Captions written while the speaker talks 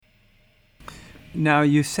Now,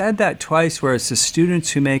 you said that twice where it's the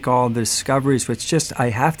students who make all the discoveries, which just, I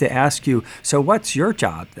have to ask you, so what's your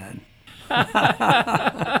job then?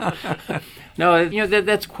 No,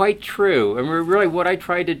 that's quite true. And really what I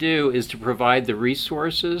try to do is to provide the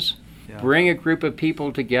resources, bring a group of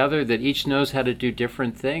people together that each knows how to do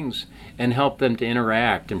different things and help them to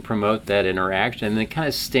interact and promote that interaction and then kind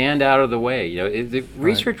of stand out of the way. The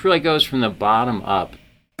research really goes from the bottom up.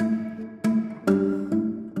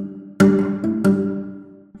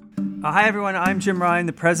 Hi, everyone. I'm Jim Ryan,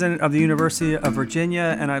 the president of the University of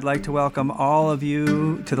Virginia, and I'd like to welcome all of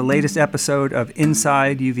you to the latest episode of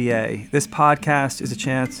Inside UVA. This podcast is a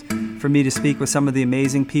chance for me to speak with some of the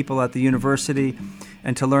amazing people at the university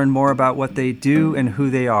and to learn more about what they do and who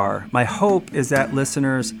they are. My hope is that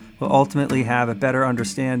listeners will ultimately have a better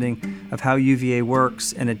understanding of how UVA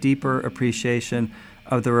works and a deeper appreciation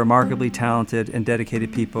of the remarkably talented and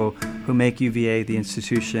dedicated people who make UVA the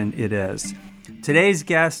institution it is. Today's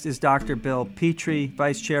guest is Dr. Bill Petri,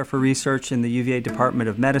 Vice Chair for Research in the UVA Department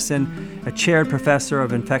of Medicine, a chaired professor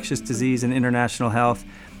of infectious disease and international health,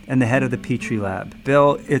 and the head of the Petri Lab.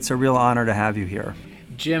 Bill, it's a real honor to have you here.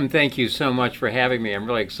 Jim, thank you so much for having me. I'm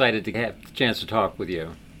really excited to have the chance to talk with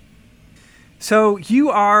you. So you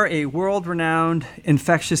are a world-renowned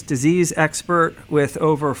infectious disease expert with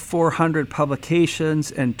over 400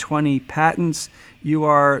 publications and 20 patents. You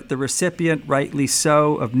are the recipient, rightly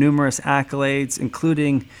so, of numerous accolades,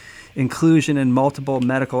 including inclusion in multiple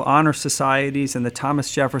medical honor societies and the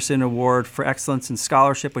Thomas Jefferson Award for Excellence in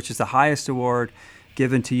Scholarship, which is the highest award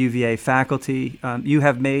given to UVA faculty. You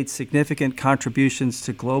have made significant contributions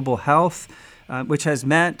to global health, which has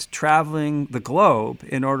meant traveling the globe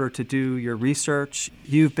in order to do your research.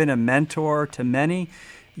 You've been a mentor to many.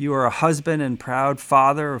 You are a husband and proud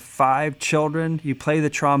father of 5 children. You play the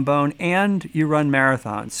trombone and you run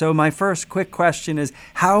marathons. So my first quick question is,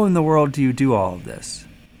 how in the world do you do all of this?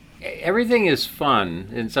 Everything is fun.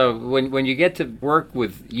 And so when you get to work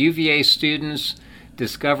with UVA students,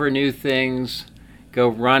 discover new things, go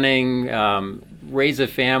running, raise a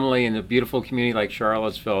family in a beautiful community like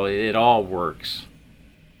Charlottesville, it all works.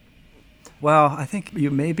 Well, I think you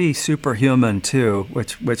may be superhuman too,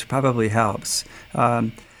 which probably helps.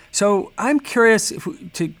 So I'm curious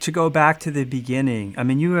to go back to the beginning. I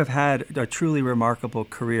mean, you have had a truly remarkable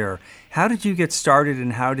career. How did you get started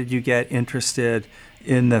and how did you get interested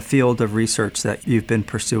in the field of research that you've been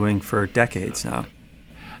pursuing for decades now?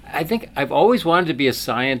 I think I've always wanted to be a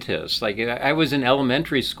scientist. Like I was in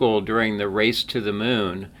elementary school during the race to the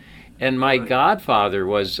moon, and my godfather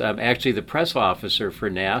was actually the press officer for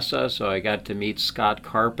NASA, so I got to meet Scott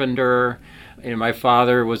Carpenter. And my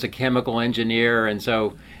father was a chemical engineer, and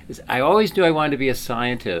so I always knew I wanted to be a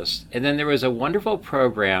scientist. And then there was a wonderful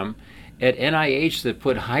program at NIH that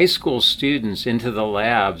put high school students into the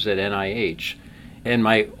labs at NIH. And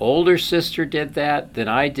my older sister did that, then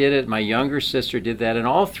I did it, my younger sister did that, and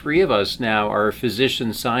all 3 of us now are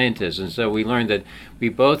physician scientists. And so we learned that we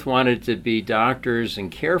both wanted to be doctors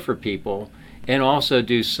and care for people and also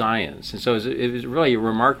do science. And so it was really a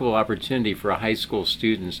remarkable opportunity for high school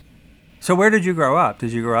students. So where did you grow up?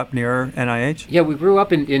 Did you grow up near NIH? Yeah, we grew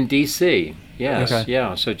up in D.C., yes, okay.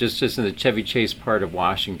 Yeah, so just in the Chevy Chase part of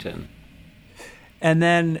Washington. And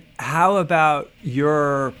then how about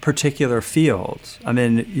your particular field? I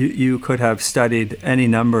mean, you could have studied any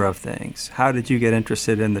number of things. How did you get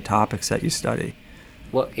interested in the topics that you study?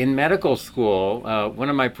 Well, in medical school, one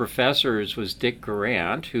of my professors was Dick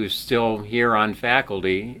Garant, who's still here on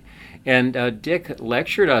faculty. And Dick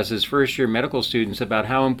lectured us as first-year medical students about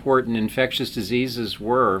how important infectious diseases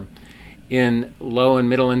were in low and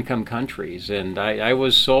middle income countries, and I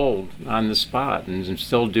was sold on the spot, and I'm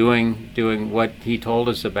still doing what he told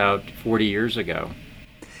us about 40 years ago.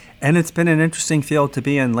 And it's been an interesting field to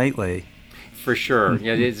be in lately. For sure.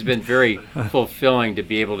 Yeah, it's been very fulfilling to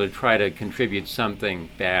be able to try to contribute something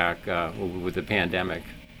back with the pandemic.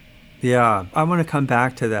 Yeah, I want to come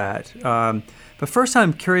back to that. But first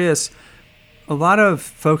I'm curious, a lot of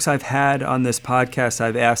folks I've had on this podcast,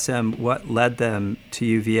 I've asked them what led them to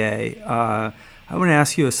UVA. I want to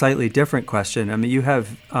ask you a slightly different question. I mean, you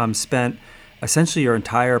have spent essentially your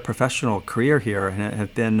entire professional career here and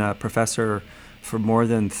have been a professor for more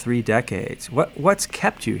than 3 decades. What's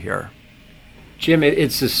kept you here? Jim,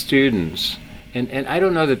 it's the students. And I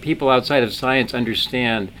don't know that people outside of science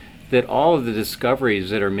understand that all of the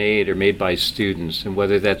discoveries that are made by students, and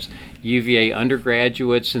whether that's UVA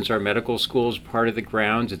undergraduates, since our medical school is part of the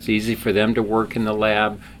grounds, it's easy for them to work in the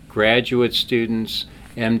lab, graduate students,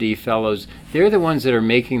 MD fellows, they're the ones that are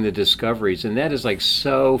making the discoveries, and that is like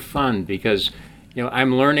so fun because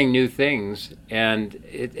I'm learning new things, and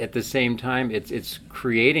at the same time, it's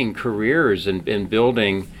creating careers and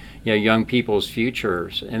building, young people's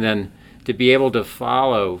futures, and then to be able to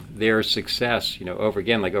follow their success,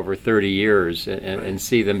 over 30 years, and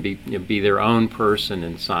see them be their own person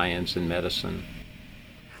in science and medicine.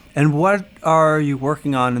 And what are you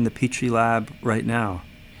working on in the Petri lab right now?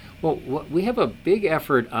 Well, we have a big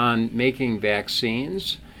effort on making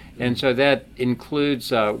vaccines. And so that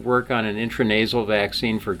includes work on an intranasal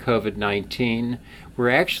vaccine for COVID-19. We're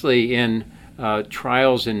actually in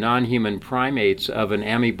trials in non-human primates of an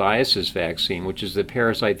amoebiasis vaccine, which is the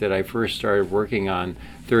parasite that I first started working on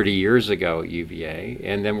 30 years ago at UVA.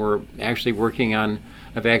 And then we're actually working on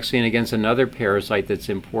a vaccine against another parasite that's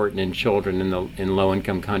important in children in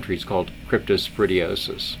low-income countries called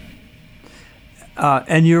cryptosporidiosis.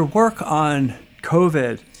 And your work on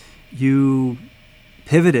COVID, you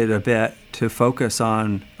pivoted a bit to focus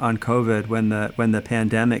on COVID when the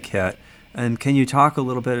pandemic hit. And can you talk a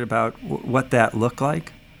little bit about what that looked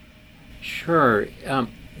like? Sure.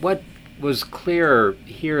 What was clear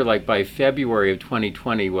here, like by February of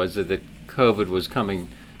 2020, was that COVID was coming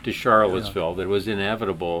to Charlottesville, that it was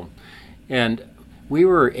inevitable. And we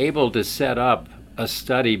were able to set up a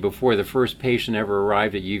study before the first patient ever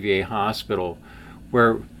arrived at UVA Hospital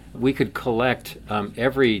where we could collect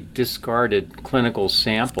every discarded clinical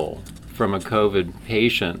sample from a COVID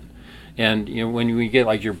patient. And when we get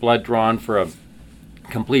like your blood drawn for a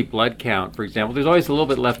complete blood count, for example, there's always a little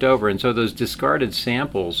bit left over. And so those discarded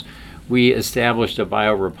samples, we established a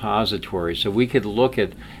biorepository so we could look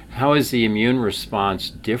at how is the immune response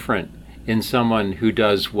different in someone who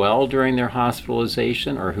does well during their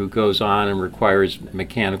hospitalization or who goes on and requires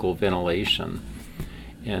mechanical ventilation.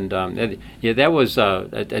 And that was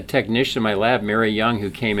a technician in my lab, Mary Young,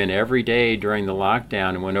 who came in every day during the lockdown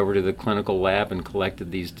and went over to the clinical lab and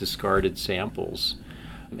collected these discarded samples.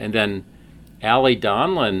 And then Allie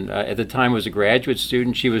Donlin, at the time, was a graduate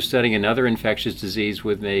student. She was studying another infectious disease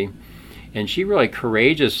with me. And she really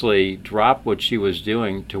courageously dropped what she was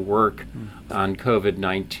doing to work on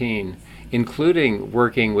COVID-19, including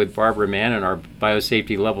working with Barbara Mann in our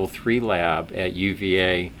biosafety level 3 lab at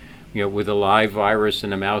UVA, with a live virus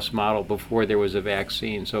in a mouse model before there was a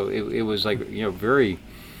vaccine. So it was like, very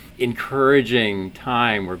encouraging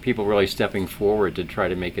time where people really stepping forward to try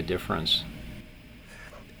to make a difference.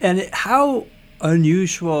 And how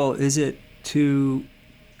unusual is it to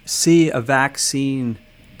see a vaccine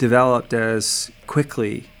developed as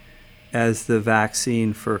quickly as the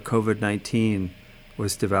vaccine for COVID-19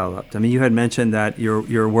 was developed? I mean, you had mentioned that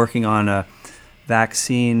you're working on a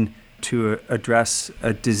vaccine to address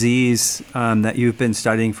a disease that you've been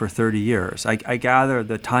studying for 30 years. I gather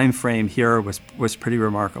the time frame here was pretty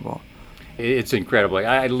remarkable. It's incredible.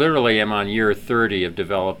 I literally am on year 30 of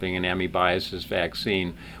developing an amoebiasis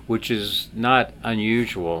vaccine, which is not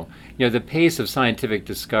unusual. The pace of scientific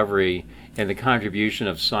discovery and the contribution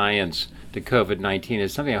of science to COVID-19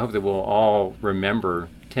 is something I hope that we'll all remember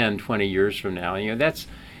 10, 20 years from now. That's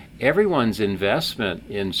everyone's investment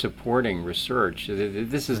in supporting research.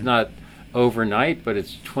 This is not overnight, but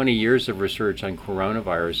it's 20 years of research on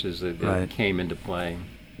coronaviruses that came into play.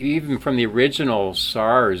 Even from the original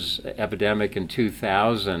SARS epidemic in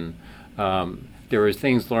 2000, there was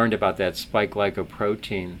things learned about that spike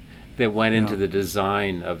glycoprotein that went into the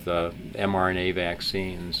design of the mRNA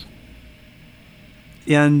vaccines.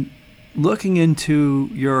 And looking into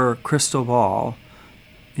your crystal ball,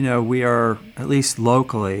 we are, at least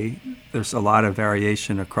locally, there's a lot of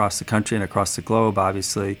variation across the country and across the globe,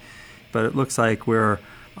 obviously, but it looks like we're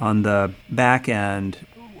on the back end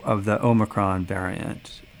of the Omicron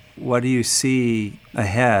variant. What do you see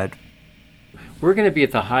ahead? We're going to be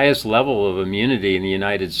at the highest level of immunity in the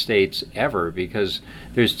United States ever because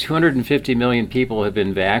there's 250 million people who have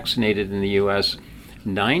been vaccinated in the U.S.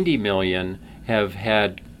 90 million have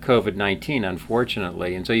had COVID-19,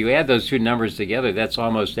 unfortunately. And so you add those two numbers together, that's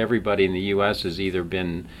almost everybody in the U.S. has either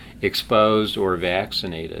been exposed or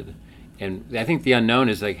vaccinated. And I think the unknown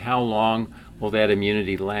is like how long will that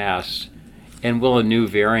immunity last? And will a new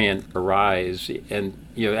variant arise? And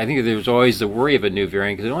I think there's always the worry of a new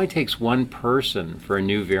variant because it only takes one person for a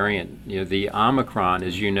new variant. The Omicron,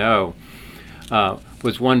 as you know,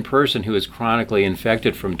 was one person who was chronically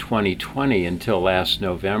infected from 2020 until last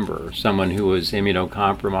November, someone who was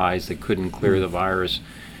immunocompromised that couldn't clear the virus.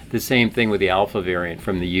 The same thing with the Alpha variant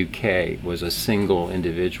from the UK was a single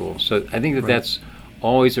individual. So I think that's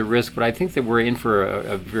always a risk, but I think that we're in for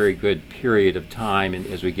a very good period of time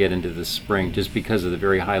as we get into the spring just because of the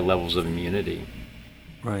very high levels of immunity.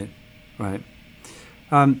 Right.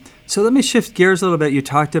 So let me shift gears a little bit. You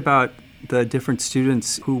talked about the different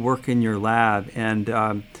students who work in your lab, and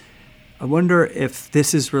I wonder if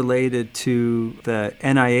this is related to the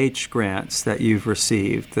NIH grants that you've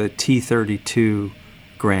received, the T32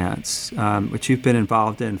 grants, which you've been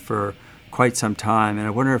involved in for quite some time. And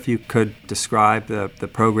I wonder if you could describe the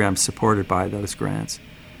programs supported by those grants.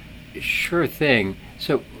 Sure thing.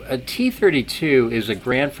 So a T32 is a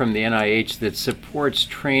grant from the NIH that supports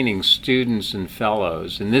training students and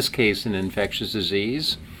fellows, in this case in infectious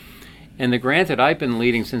disease. And the grant that I've been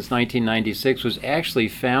leading since 1996 was actually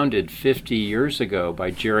founded 50 years ago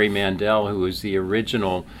by Jerry Mandel, who was the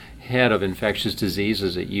original head of infectious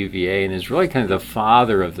diseases at UVA and is really kind of the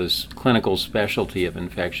father of this clinical specialty of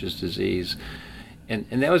infectious disease. And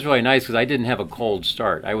that was really nice because I didn't have a cold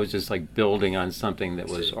start. I was just like building on something that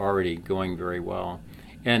was already going very well.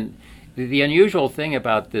 And the unusual thing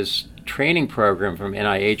about this training program from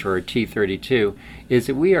NIH, or T32, is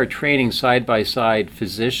that we are training side-by-side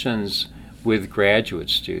physicians with graduate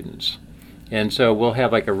students. And so we'll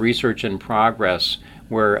have like a research in progress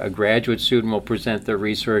where a graduate student will present their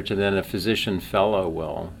research and then a physician fellow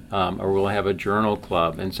will, or we'll have a journal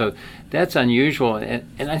club. And so that's unusual.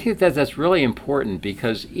 And I think that's really important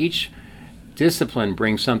because each discipline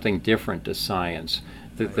brings something different to science.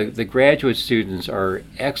 The graduate students are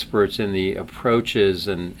experts in the approaches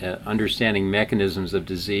and understanding mechanisms of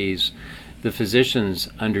disease. The physicians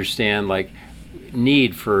understand like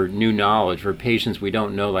need for new knowledge for patients we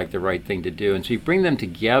don't know like the right thing to do, and so you bring them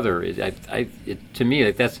together. To me,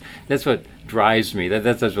 like that's what drives me.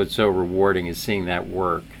 That's what's so rewarding is seeing that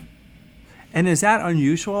work. And is that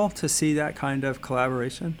unusual to see that kind of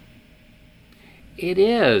collaboration? It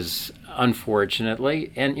is,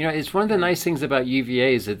 unfortunately, and it's one of the nice things about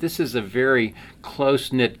UVA is that this is a very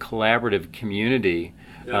close-knit, collaborative community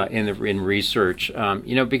in research.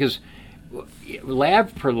 Because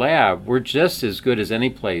lab per lab, we're just as good as any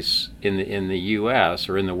place in the U.S.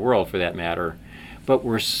 or in the world, for that matter, but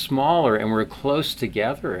we're smaller and we're close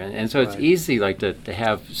together, and so it's easy like to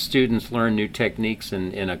have students learn new techniques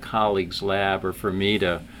in a colleague's lab, or for me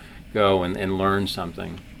to go and learn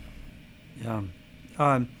something. Yeah.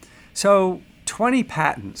 So 20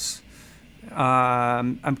 patents.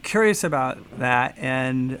 I'm curious about that.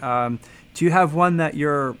 And do you have one that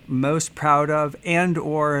you're most proud of, and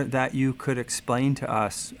or that you could explain to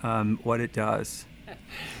us what it does?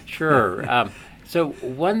 Sure. So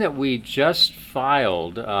one that we just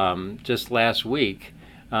filed just last week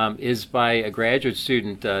is by a graduate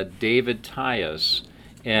student, David Tyus.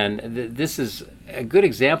 And this is a good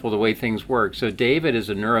example of the way things work. So David is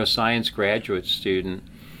a neuroscience graduate student,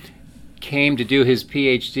 came to do his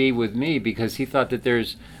PhD with me because he thought that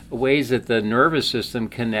there's ways that the nervous system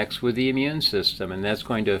connects with the immune system, and that's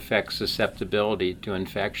going to affect susceptibility to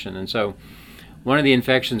infection. And so one of the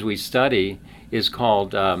infections we study is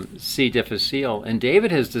called C. difficile, and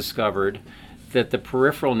David has discovered that the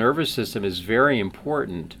peripheral nervous system is very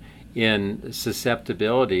important in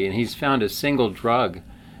susceptibility, and he's found a single drug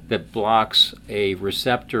that blocks a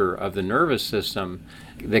receptor of the nervous system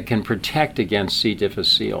that can protect against C.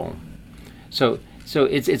 difficile. So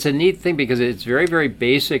it's a neat thing because it's very, very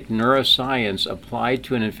basic neuroscience applied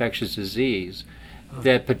to an infectious disease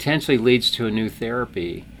that potentially leads to a new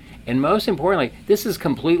therapy. And most importantly, this is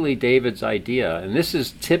completely David's idea, and this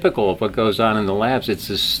is typical of what goes on in the labs. It's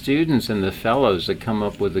the students and the fellows that come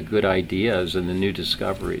up with the good ideas and the new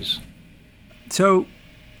discoveries. So,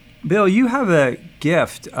 Bill, you have a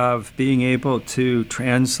gift of being able to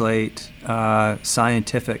translate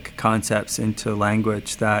scientific concepts into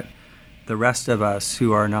language that the rest of us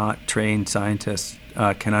who are not trained scientists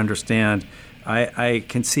can understand. I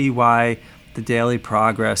can see why the Daily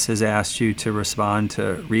Progress has asked you to respond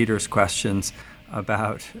to readers' questions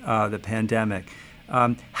about the pandemic.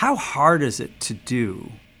 How hard is it to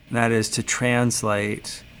do? That is, to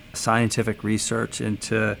translate scientific research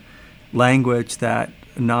into language that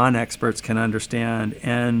non-experts can understand,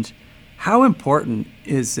 and how important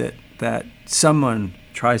is it that someone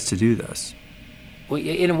tries to do this? Well,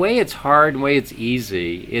 in a way it's hard, in a way it's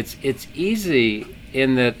easy. It's easy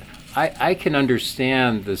in that I can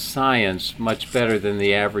understand the science much better than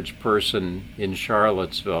the average person in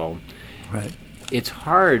Charlottesville. Right. It's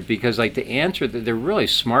hard because to answer, they're really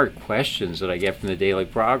smart questions that I get from the Daily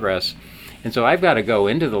Progress. And so I've got to go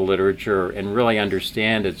into the literature and really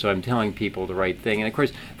understand it, so I'm telling people the right thing. And of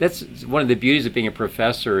course, that's one of the beauties of being a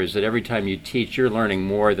professor, is that every time you teach, you're learning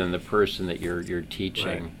more than the person that you're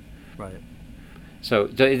teaching. Right. So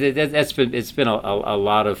it's been a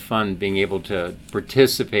lot of fun being able to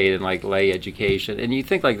participate in lay education. And you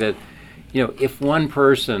think that, if one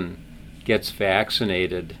person gets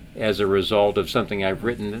vaccinated as a result of something I've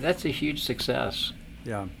written, that's a huge success.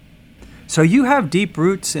 Yeah. So you have deep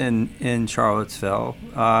roots in Charlottesville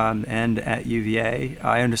and at UVA.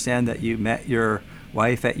 I understand that you met your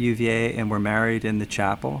wife at UVA and were married in the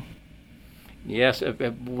chapel. Yes,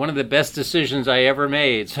 one of the best decisions I ever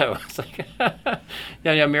made. So it's like,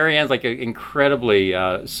 Mary Ann's like incredibly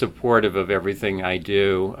supportive of everything I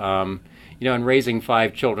do. And raising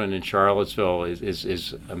 5 children in Charlottesville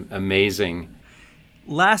is amazing.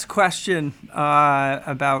 Last question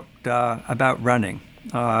about running.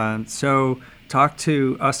 So talk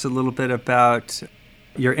to us a little bit about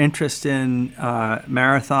your interest in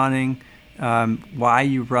marathoning, why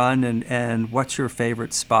you run, and what's your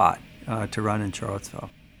favorite spot to run in Charlottesville.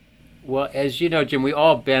 Well, as you know, Jim, we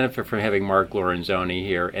all benefit from having Mark Lorenzoni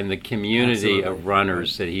here and the community Absolutely. of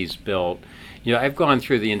runners that he's built. I've gone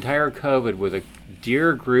through the entire COVID with a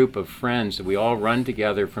dear group of friends that we all run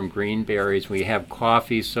together from Greenberries. We have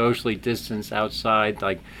coffee socially distanced outside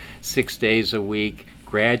like 6 days a week,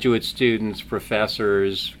 graduate students,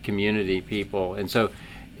 professors, community people. And so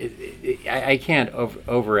I can't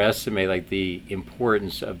overestimate like the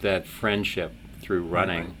importance of that friendship through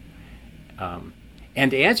running.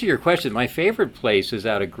 And to answer your question, my favorite place is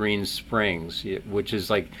out of Green Springs, which is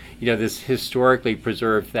like, this historically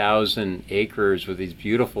preserved 1,000 acres with these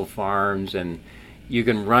beautiful farms, and you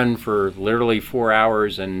can run for literally 4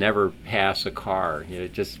 hours and never pass a car.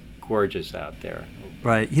 Just gorgeous out there.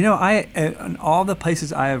 Right. In all the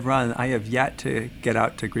places I have run, I have yet to get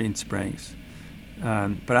out to Green Springs.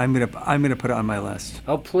 But I'm gonna put it on my list.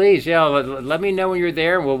 Oh, please, yeah. Let me know when you're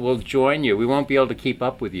there. We'll join you. We won't be able to keep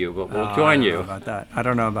up with you, but we'll join you. I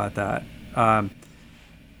don't know about that.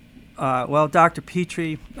 Well, Dr.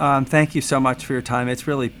 Petri, thank you so much for your time. It's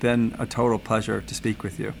really been a total pleasure to speak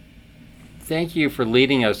with you. Thank you for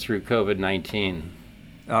leading us through COVID-19.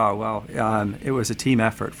 Oh, well, it was a team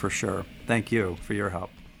effort for sure. Thank you for your help.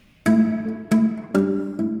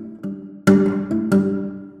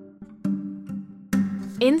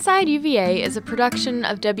 Inside UVA is a production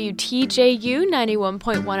of WTJU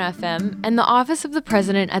 91.1 FM and the Office of the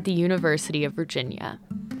President at the University of Virginia.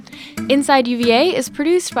 Inside UVA is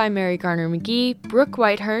produced by Mary Garner McGee, Brooke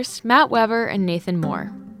Whitehurst, Matt Weber, and Nathan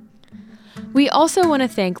Moore. We also want to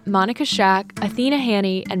thank Monica Shack, Athena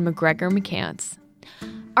Haney, and McGregor McCants.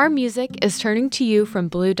 Our music is Turning to You from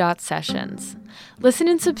Blue Dot Sessions. Listen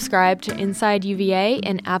and subscribe to Inside UVA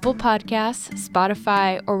in Apple Podcasts,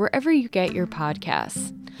 Spotify, or wherever you get your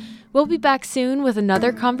podcasts. We'll be back soon with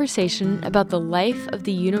another conversation about the life of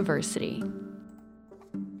the university.